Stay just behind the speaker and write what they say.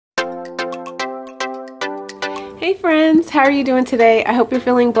Hey friends, how are you doing today? I hope you're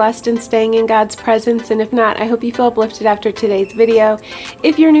feeling blessed and staying in God's presence, and if not, I hope you feel uplifted after today's video.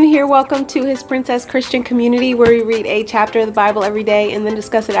 If you're new here, welcome to His Princess Christian community, where we read a chapter of the Bible every day and then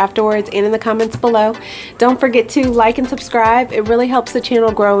discuss it afterwards and in the comments below. Don't forget to like and subscribe. It really helps the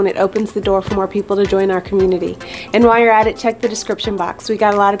channel grow and it opens the door for more people to join our community. And while you're at it, check the description box. We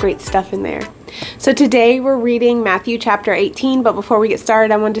got a lot of great stuff in there. So today we're reading Matthew chapter 18, but before we get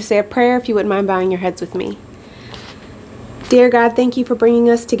started, I wanted to say a prayer if you wouldn't mind bowing your heads with me. Dear God, thank you for bringing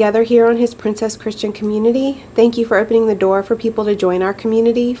us together here on His Princess Christian community. Thank you for opening the door for people to join our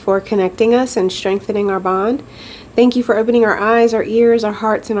community, for connecting us and strengthening our bond. Thank you for opening our eyes, our ears, our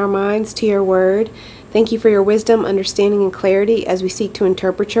hearts, and our minds to your word. Thank you for your wisdom, understanding, and clarity as we seek to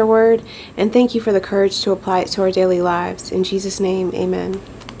interpret your word. And thank you for the courage to apply it to our daily lives. In Jesus' name, amen.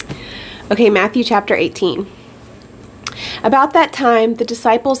 Okay, Matthew chapter 18. About that time, the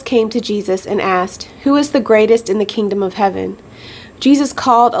disciples came to Jesus and asked, "Who is the greatest in the kingdom of heaven?" Jesus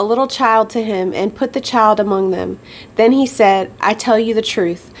called a little child to him and put the child among them. Then he said, "I tell you the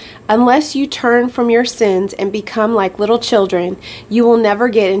truth. Unless you turn from your sins and become like little children, you will never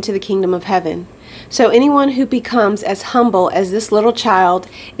get into the kingdom of heaven. So anyone who becomes as humble as this little child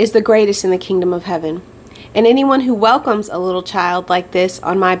is the greatest in the kingdom of heaven. And anyone who welcomes a little child like this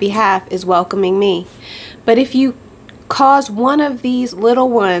on my behalf is welcoming me. But if you cause one of these little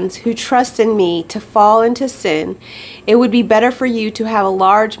ones who trust in me to fall into sin, it would be better for you to have a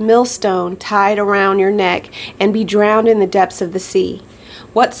large millstone tied around your neck and be drowned in the depths of the sea.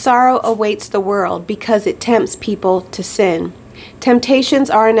 What sorrow awaits the world because it tempts people to sin. Temptations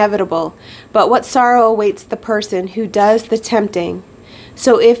are inevitable, but what sorrow awaits the person who does the tempting.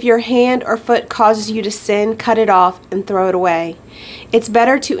 So if your hand or foot causes you to sin, cut it off and throw it away. It's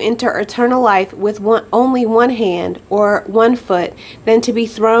better to enter eternal life with only one hand or one foot than to be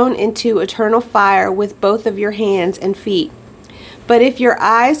thrown into eternal fire with both of your hands and feet. But if your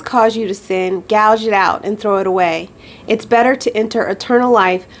eyes cause you to sin, gouge it out and throw it away. It's better to enter eternal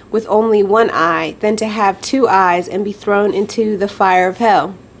life with only one eye than to have two eyes and be thrown into the fire of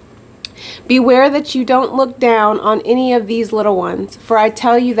hell. Beware that you don't look down on any of these little ones, for I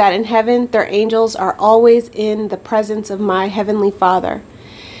tell you that in heaven their angels are always in the presence of my heavenly Father.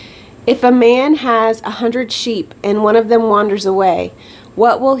 If a man has 100 sheep and one of them wanders away,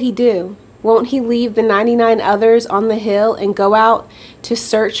 what will he do? Won't he leave the 99 others on the hill and go out to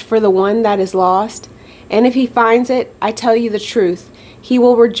search for the one that is lost? And if he finds it, I tell you the truth, he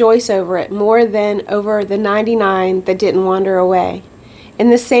will rejoice over it more than over the 99 that didn't wander away. In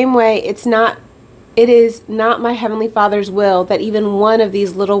the same way, it is not my heavenly Father's will that even one of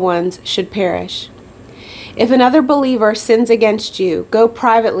these little ones should perish. If another believer sins against you, go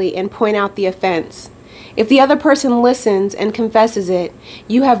privately and point out the offense. If the other person listens and confesses it,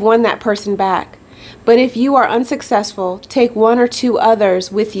 you have won that person back. But if you are unsuccessful, take one or two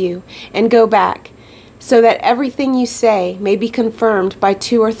others with you and go back, so that everything you say may be confirmed by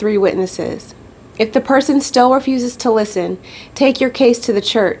 2 or 3 witnesses. If the person still refuses to listen, take your case to the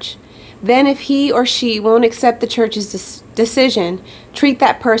church. Then if he or she won't accept the church's decision, treat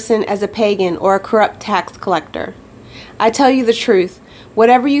that person as a pagan or a corrupt tax collector. I tell you the truth,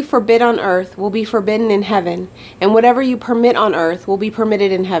 whatever you forbid on earth will be forbidden in heaven, and whatever you permit on earth will be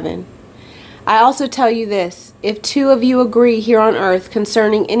permitted in heaven. I also tell you this, if 2 of you agree here on earth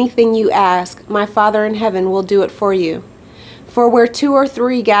concerning anything you ask, my Father in heaven will do it for you. For where 2 or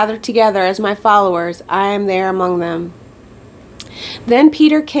 3 gather together as my followers, I am there among them." Then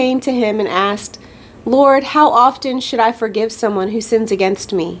Peter came to him and asked, "Lord, how often should I forgive someone who sins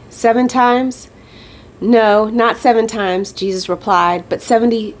against me? 7 times? No, not 7 times, Jesus replied, but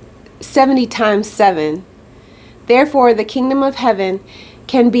 70 times 7. Therefore, the kingdom of heaven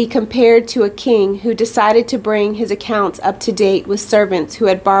can be compared to a king who decided to bring his accounts up to date with servants who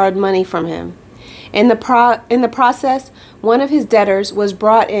had borrowed money from him. In the process, one of his debtors was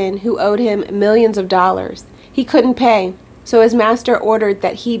brought in who owed him millions of dollars. He couldn't pay, so his master ordered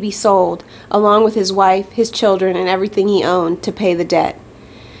that he be sold, along with his wife, his children, and everything he owned, to pay the debt.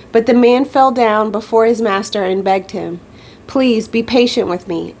 But the man fell down before his master and begged him, 'Please be patient with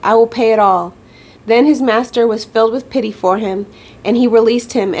me, I will pay it all.' Then his master was filled with pity for him, and he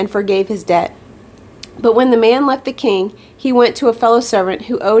released him and forgave his debt. But when the man left the king, he went to a fellow servant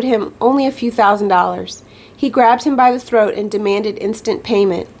who owed him only a few $1,000s. He grabbed him by the throat and demanded instant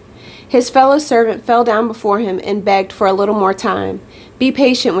payment. His fellow servant fell down before him and begged for a little more time. 'Be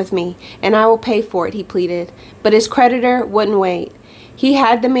patient with me, and I will pay for it,' he pleaded. But his creditor wouldn't wait. He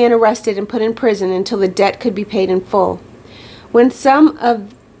had the man arrested and put in prison until the debt could be paid in full. When some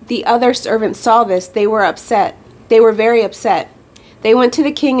of the other servants saw this, they were upset. They were very upset. They went to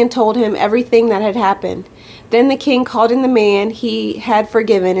the king and told him everything that had happened. Then the king called in the man he had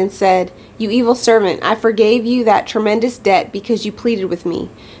forgiven and said, "You evil servant, I forgave you that tremendous debt because you pleaded with me.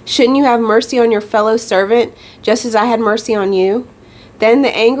 Shouldn't you have mercy on your fellow servant, just as I had mercy on you?" Then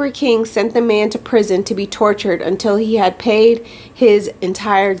the angry king sent the man to prison to be tortured until he had paid his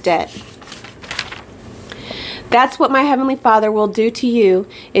entire debt. That's what my heavenly Father will do to you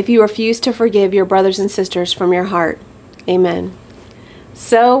if you refuse to forgive your brothers and sisters from your heart. Amen.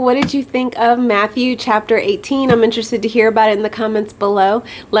 So what did you think of Matthew chapter 18? I'm interested to hear about it in the comments below.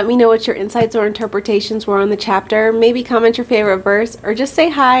 Let me know what your insights or interpretations were on the chapter. Maybe comment your favorite verse, or just say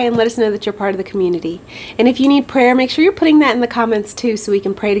hi and let us know that you're part of the community. And if you need prayer, make sure you're putting that in the comments too, so we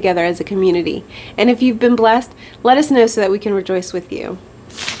can pray together as a community. And if you've been blessed, let us know so that we can rejoice with you.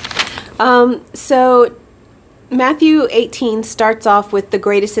 So Matthew 18 starts off with the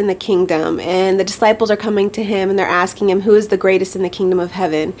greatest in the kingdom, and the disciples are coming to him and they're asking him, who is the greatest in the kingdom of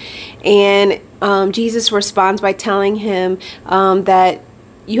heaven? And Jesus responds by telling him that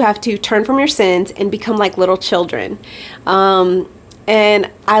you have to turn from your sins and become like little children. And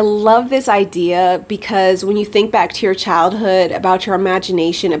I love this idea because when you think back to your childhood, about your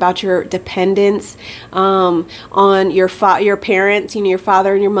imagination, about your dependence on your parents, your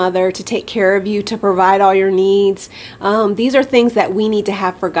father and your mother, to take care of you, to provide all your needs. These are things that we need to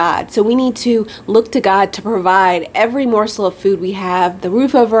have for God. So we need to look to God to provide every morsel of food we have, the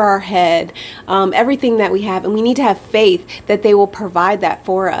roof over our head, everything that we have. And we need to have faith that they will provide that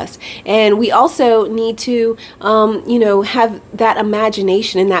for us. And we also need to, have that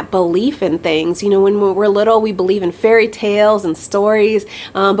imagination and that belief in things. When we're little, we believe in fairy tales and stories,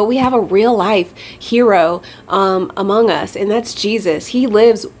 but we have a real life hero among us, and that's Jesus. He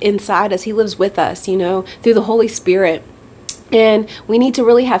lives inside us. He lives with us, through the Holy Spirit. And we need to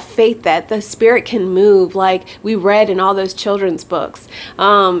really have faith that the Spirit can move like we read in all those children's books.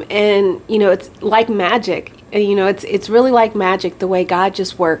 It's like magic. It's really like magic, the way God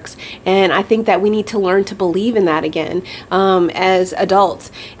just works. And I think that we need to learn to believe in that again as adults.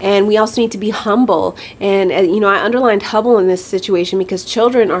 And we also need to be humble. And, I underlined humble in this situation because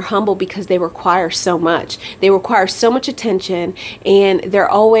children are humble because they require so much. They require so much attention, and they're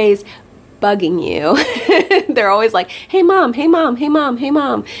always bugging you. They're always like, hey mom, hey mom, hey mom, hey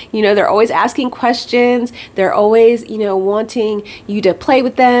mom. They're always asking questions. They're always, wanting you to play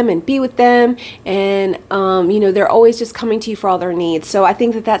with them and be with them. And, they're always just coming to you for all their needs. So I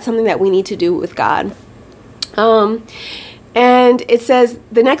think that that's something that we need to do with God. And it says,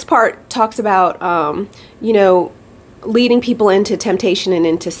 the next part talks about, leading people into temptation and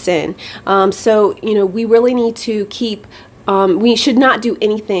into sin. We really need to keep we should not do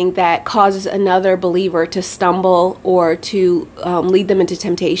anything that causes another believer to stumble or to lead them into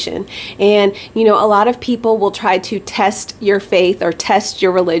temptation. And, a lot of people will try to test your faith or test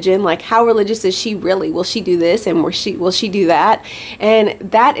your religion, like how religious is she really? Will she do this and will she do that? And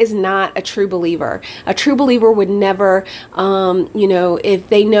that is not a true believer. A true believer would never, if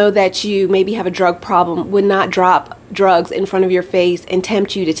they know that you maybe have a drug problem, would not drop drugs in front of your face and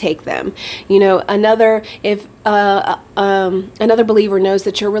tempt you to take them. If another believer knows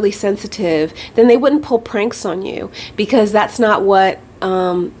that you're really sensitive, then they wouldn't pull pranks on you, because that's not what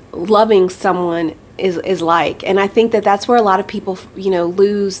loving someone is like. And I think that that's where a lot of people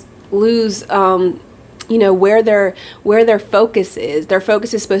lose where their focus is. Their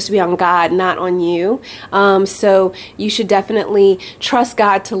focus is supposed to be on God, not on you. So you should definitely trust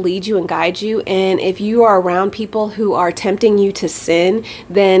God to lead you and guide you. And if you are around people who are tempting you to sin,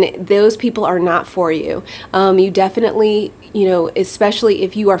 then those people are not for you. You definitely, especially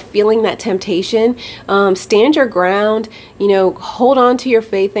if you are feeling that temptation, stand your ground, hold on to your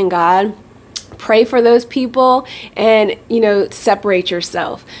faith in God. Pray for those people, and separate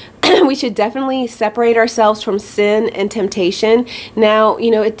yourself. We should definitely separate ourselves from sin and temptation. Now,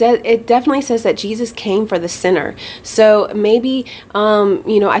 it definitely says that Jesus came for the sinner. So maybe,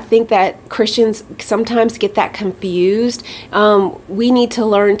 I think that Christians sometimes get that confused. We need to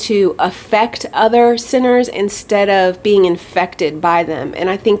learn to affect other sinners instead of being infected by them. And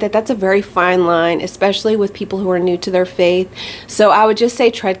I think that that's a very fine line, especially with people who are new to their faith. So I would just say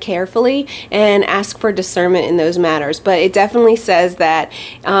tread carefully and ask for discernment in those matters. But it definitely says that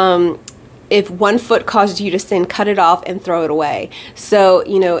if one foot causes you to sin, cut it off and throw it away. So,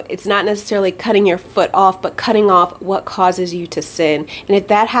 it's not necessarily cutting your foot off, but cutting off what causes you to sin. And if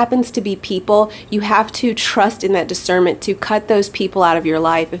that happens to be people, you have to trust in that discernment to cut those people out of your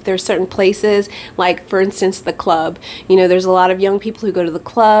life. If there's certain places, like for instance, the club, there's a lot of young people who go to the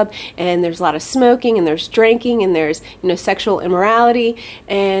club, and there's a lot of smoking, and there's drinking, and there's, sexual immorality.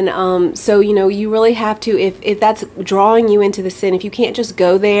 And so, you really have to, if that's drawing you into the sin, if you can't just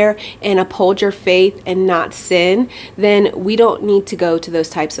go there and uphold hold your faith and not sin, then we don't need to go to those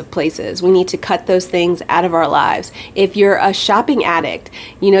types of places. We need to cut those things out of our lives. If you're a shopping addict,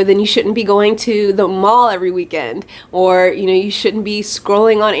 then you shouldn't be going to the mall every weekend, or, you shouldn't be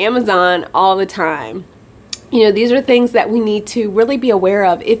scrolling on Amazon all the time. These are things that we need to really be aware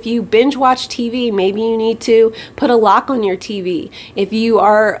of. If you binge watch TV, maybe you need to put a lock on your TV. If you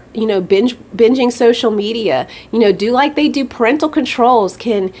are, binging social media, do like they do parental controls.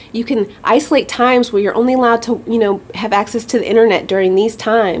 You can isolate times where you're only allowed to, have access to the internet during these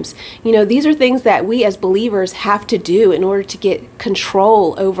times. These are things that we as believers have to do in order to get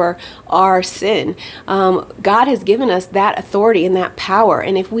control over our sin. God has given us that authority and that power.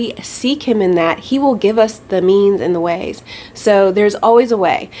 And if we seek Him in that, He will give us the means and the ways. So there's always a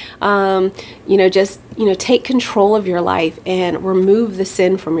way. Take control of your life and remove the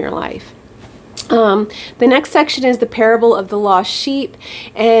sin from your life. The next section is the parable of the lost sheep.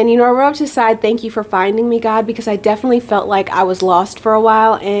 And, I wrote to the side, thank you for finding me, God, because I definitely felt like I was lost for a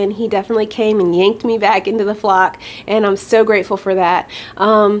while, and He definitely came and yanked me back into the flock. And I'm so grateful for that.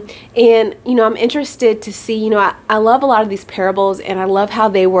 I'm interested to see, I love a lot of these parables, and I love how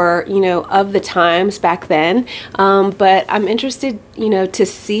they were, of the times back then. But I'm interested, to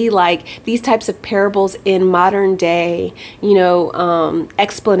see like these types of parables in modern day,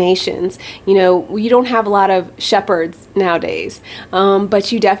 explanations. You don't have a lot of shepherds nowadays,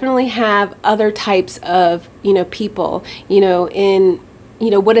 but you definitely have other types of, people,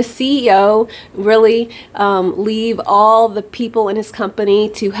 would a CEO really leave all the people in his company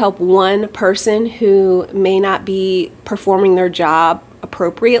to help one person who may not be performing their job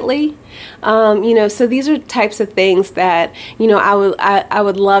appropriately? So these are types of things that, I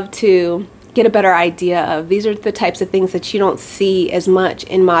would love to get a better idea of. These are the types of things that you don't see as much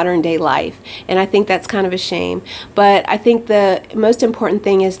in modern day life, and I think that's kind of a shame. But I think the most important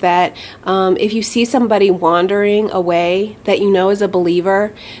thing is that if you see somebody wandering away that as a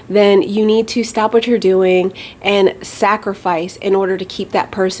believer, then you need to stop what you're doing and sacrifice in order to keep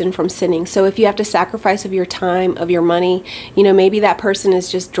that person from sinning. So if you have to sacrifice of your time, of your money, maybe that person is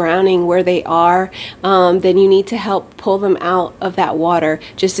just drowning where they are, then you need to help pull them out of that water,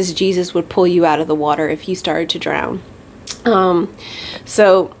 just as Jesus would pull you out of the water if you started to drown.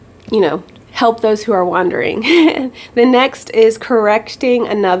 Help those who are wandering. The next is correcting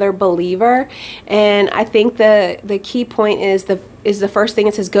another believer, and I think the key point is the first thing.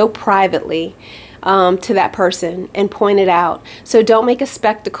 It says go privately to that person and point it out. So don't make a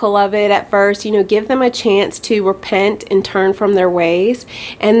spectacle of it at first. Give them a chance to repent and turn from their ways,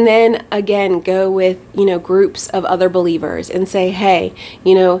 and then again go with groups of other believers and say, hey,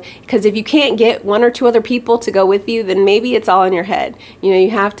 because if you can't get one or two other people to go with you, then maybe it's all in your head.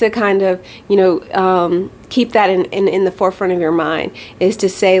 You have to kind of keep that in the forefront of your mind, is to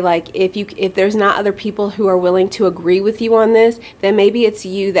say, like, if there's not other people who are willing to agree with you on this, then maybe it's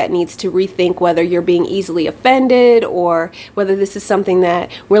you that needs to rethink whether you're being easily offended or whether this is something that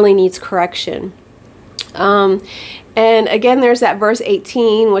really needs correction. And again, there's that verse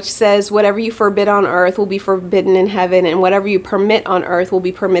 18, which says, whatever you forbid on earth will be forbidden in heaven, and whatever you permit on earth will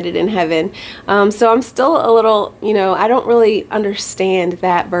be permitted in heaven. So I'm still a little, I don't really understand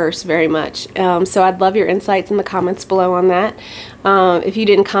that verse very much. So I'd love your insights in the comments below on that, if you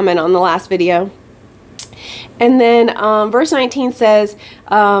didn't comment on the last video. And then verse 19 says,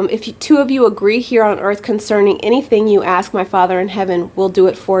 if two of you agree here on earth concerning anything you ask, my Father in heaven will do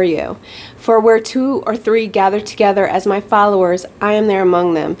it for you. For where 2 or 3 gather together as my followers, I am there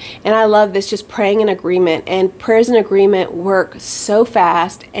among them. And I love this, just praying in agreement. And prayers in agreement work so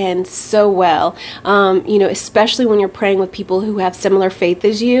fast and so well, especially when you're praying with people who have similar faith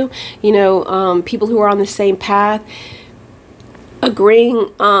as you, people who are on the same path.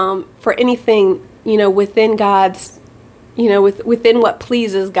 Agreeing for anything, within God's, within what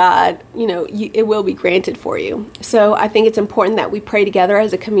pleases God, it will be granted for you. So I think it's important that we pray together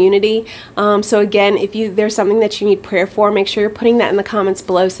as a community. So again, if there's something that you need prayer for, make sure you're putting that in the comments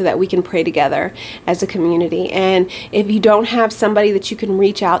below so that we can pray together as a community. And if you don't have somebody that you can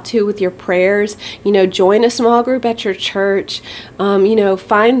reach out to with your prayers, join a small group at your church.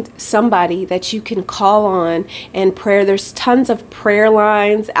 Find somebody that you can call on and prayer. There's tons of prayer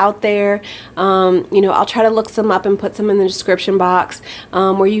lines out there. I'll try to look some up and put some in the description box,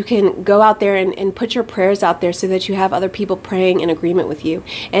 where you can go out there and put your prayers out there so that you have other people praying in agreement with you.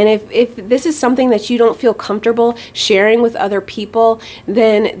 And if this is something that you don't feel comfortable sharing with other people,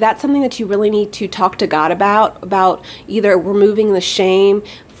 then that's something that you really need to talk to God about either removing the shame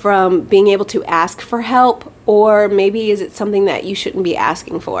from being able to ask for help, or maybe is it something that you shouldn't be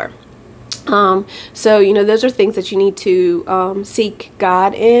asking for. So, those are things that you need to seek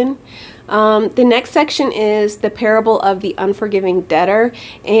God in. The next section is the parable of the unforgiving debtor.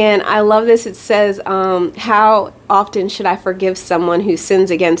 And I love this. It says, how often should I forgive someone who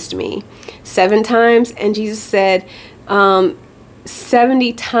sins against me? 7 times. And Jesus said,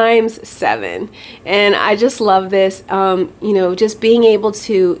 70 times 7. And I just love this. Just being able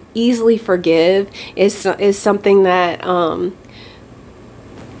to easily forgive is something that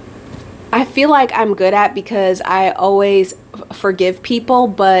I feel like I'm good at, because I always forgive people,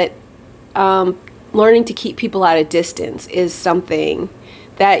 but learning to keep people at a distance is something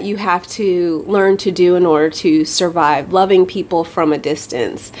that you have to learn to do in order to survive. Loving people from a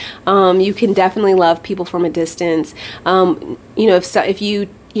distance. You can definitely love people from a distance. If you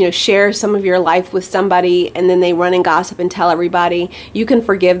share some of your life with somebody and then they run and gossip and tell everybody, you can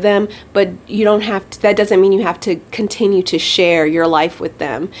forgive them, but you don't have to, that doesn't mean you have to continue to share your life with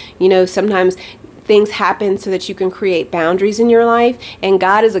them. Sometimes things happen so that you can create boundaries in your life, and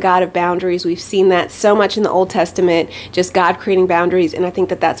God is a God of boundaries. We've seen that so much in the Old Testament, just God creating boundaries, and I think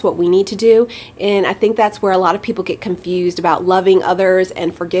that that's what we need to do. And I think that's where a lot of people get confused about loving others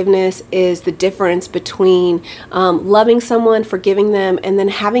and forgiveness, is the difference between loving someone, forgiving them, and then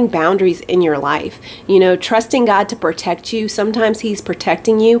having boundaries in your life. Trusting God to protect you. Sometimes He's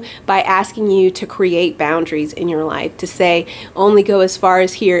protecting you by asking you to create boundaries in your life, to say only go as far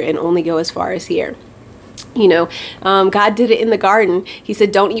as here and only go as far as here. God did it in the garden. He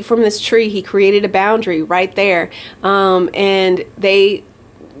said, don't eat from this tree. He created a boundary right there. And they,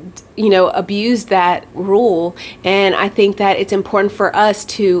 abused that rule. And I think that it's important for us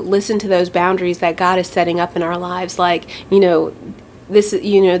to listen to those boundaries that God is setting up in our lives. Like, these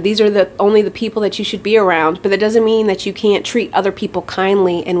are only the people that you should be around, but that doesn't mean that you can't treat other people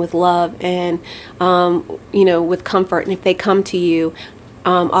kindly and with love and, with comfort. And if they come to you,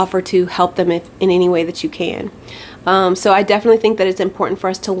 offer to help them in any way that you can. So I definitely think that it's important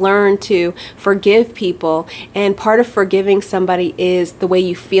for us to learn to forgive people, and part of forgiving somebody is the way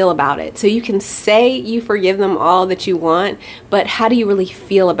you feel about it. So you can say you forgive them all that you want, but how do you really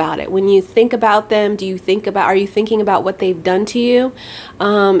feel about it? When you think about them, are you thinking about what they've done to you?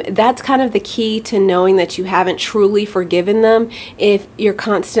 That's kind of the key to knowing that you haven't truly forgiven them, if you're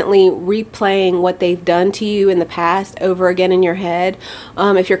constantly replaying what they've done to you in the past over again in your head.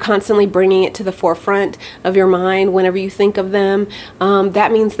 If you're constantly bringing it to the forefront of your mind whenever you think of them,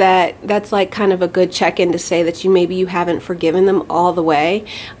 that means that's like kind of a good check-in to say that maybe you haven't forgiven them all the way.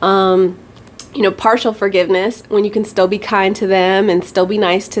 Partial forgiveness, when you can still be kind to them and still be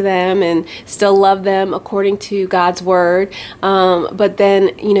nice to them and still love them according to God's word. But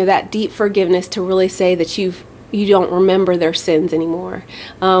then, that deep forgiveness to really say that you don't remember their sins anymore.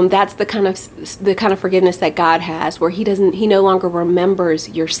 That's the kind of forgiveness that God has, where He no longer remembers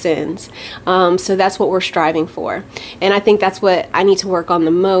your sins. So that's what we're striving for. And I think that's what I need to work on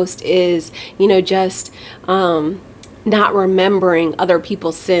the most, is, just not remembering other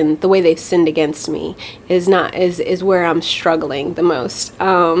people's sin, the way they've sinned against me, is where I'm struggling the most.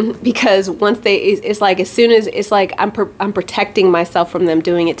 Because once it's like, as soon as it's like I'm protecting myself from them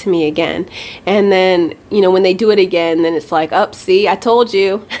doing it to me again, and then when they do it again, then it's like, oh, see, I told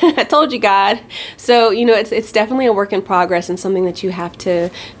you, I told you, God. So it's definitely a work in progress, and something that you have to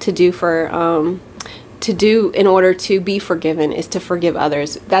do in order to be forgiven, is to forgive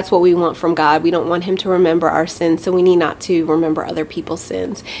others. That's what we want from God. We don't want Him to remember our sins, so we need not to remember other people's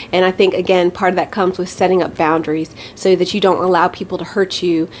sins. And I think, again, part of that comes with setting up boundaries so that you don't allow people to hurt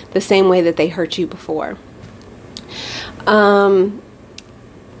you the same way that they hurt you before.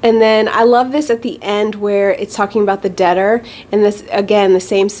 And then I love this at the end, where it's talking about the debtor. And this, again, the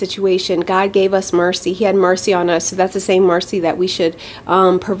same situation. God gave us mercy. He had mercy on us. So that's the same mercy that we should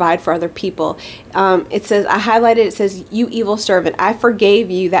provide for other people. It says, I highlighted, it says, you evil servant, I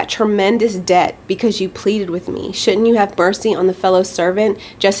forgave you that tremendous debt because you pleaded with me. Shouldn't you have mercy on the fellow servant,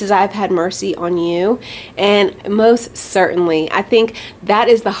 just as I've had mercy on you? And most certainly, I think that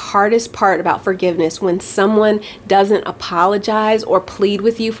is the hardest part about forgiveness, when someone doesn't apologize or plead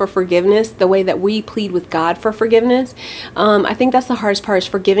with you for forgiveness the way that we plead with God for forgiveness. I think that's the hardest part, is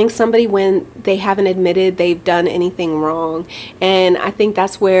forgiving somebody when they haven't admitted they've done anything wrong. And I think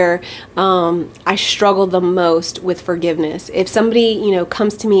that's where I struggle the most with forgiveness. If somebody,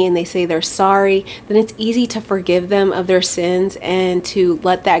 comes to me and they say they're sorry, then it's easy to forgive them of their sins and to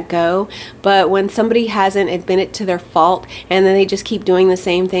let that go. But when somebody hasn't admitted to their fault and then they just keep doing the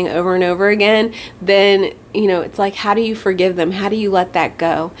same thing over and over again, then it's like, how do you forgive them? How do you let that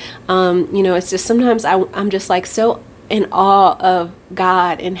go? It's just, sometimes I'm just like so in awe of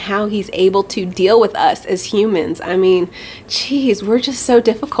God and how he's able to deal with us as humans. I mean, geez, we're just so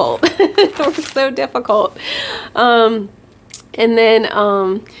difficult. We're so difficult. And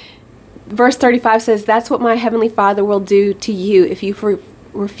then verse 35 says, that's what my heavenly Father will do to you if you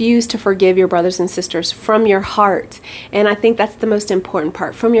refuse to forgive your brothers and sisters from your heart. And I think that's the most important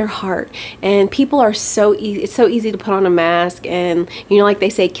part, from your heart. And people are so easy, it's so easy to put on a mask and, you know, like they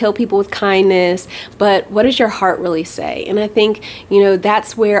say, kill people with kindness, but what does your heart really say? And I think, you know,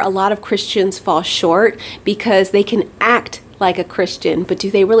 that's where a lot of Christians fall short, because they can act like a Christian, but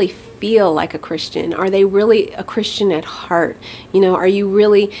do they really feel like a Christian? Are they really a Christian at heart? You know, are you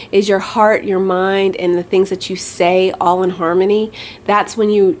really, is your heart, your mind, and the things that you say all in harmony? That's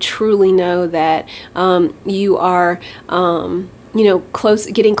when you truly know that you are you know,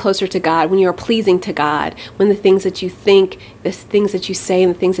 getting closer to God, when you're pleasing to God, when the things that you think, the things that you say,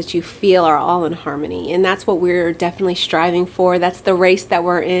 and the things that you feel are all in harmony. And that's what we're definitely striving for. That's the race that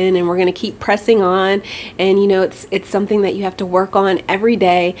we're in, and we're going to keep pressing on. And you know, it's something that you have to work on every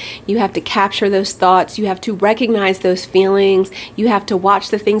day. You have to capture those thoughts. You have to recognize those feelings. You have to watch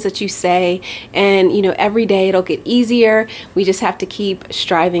the things that you say. And you know, every day it'll get easier. We just have to keep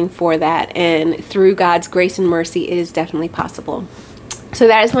striving for that. And through God's grace and mercy, it is definitely possible. So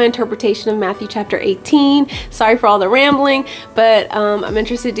that is my interpretation of Matthew chapter 18. Sorry for all the rambling, but I'm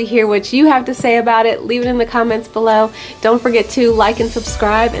interested to hear what you have to say about it. Leave it in the comments below. Don't forget to like and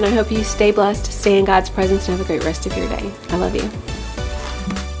subscribe, and I hope you stay blessed, stay in God's presence, and have a great rest of your day. I love you.